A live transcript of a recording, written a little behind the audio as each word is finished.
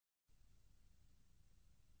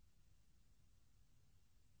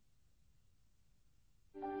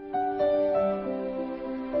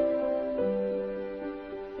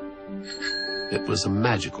It was a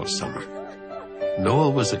magical summer. Noah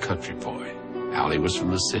was a country boy. Allie was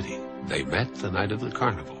from the city. They met the night of the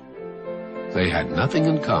carnival. They had nothing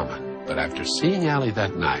in common, but after seeing Allie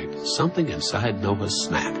that night, something inside Noah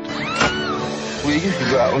snapped. Will you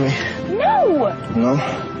go out with me? No! No?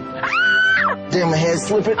 Damn, my head's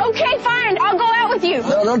slipping. Okay, fine. I'll go out with you.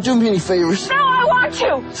 No, don't do me any favors. No, I want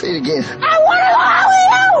to. Say it again. I want to go out with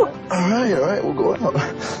you! All right, we'll go out.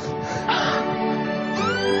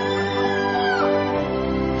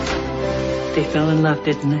 They fell in love,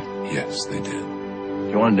 didn't they? Yes, they did.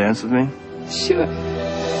 You want to dance with me? Sure.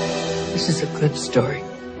 This is a good story.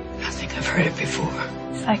 I think I've heard it before.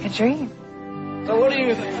 It's like a dream. So what do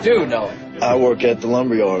you do, Noah? I work at the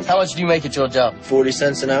lumberyard. How much do you make at your job? 40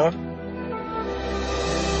 cents an hour.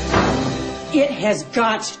 It has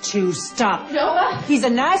got to stop. Noah? He's a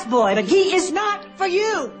nice boy, but he is not for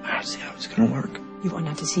you. I don't see how it's going to work. You are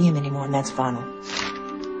not to see him anymore, and that's final.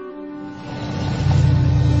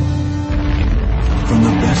 From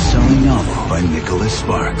the best-selling novel by Nicholas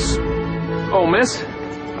Sparks Oh, miss.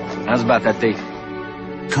 How's about that date?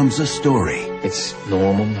 comes a story It's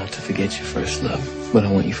normal not to forget your first love, but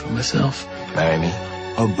I want you for myself. Marry me.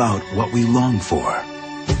 about what we long for,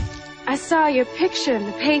 I saw your picture in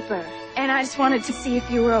the paper, and I just wanted to see if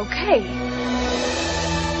you were okay.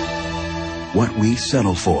 what we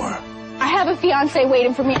settle for, I have a fiancé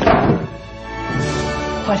waiting for me.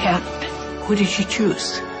 What happened? Who did you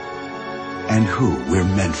choose? and who we're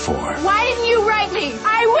meant for. Why didn't you write me?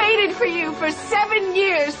 I waited for you for 7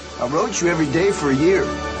 years. I wrote you every day for a year.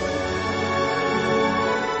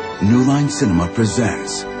 New Line Cinema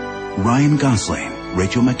presents Ryan Gosling,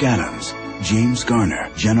 Rachel McAdams, James Garner,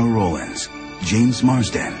 Jenna Rollins, James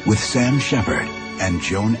Marsden with Sam Shepard and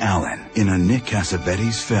Joan Allen in a Nick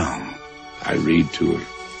Cassavetes film. I read to her,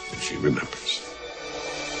 and she remembers.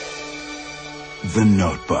 The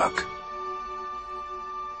Notebook.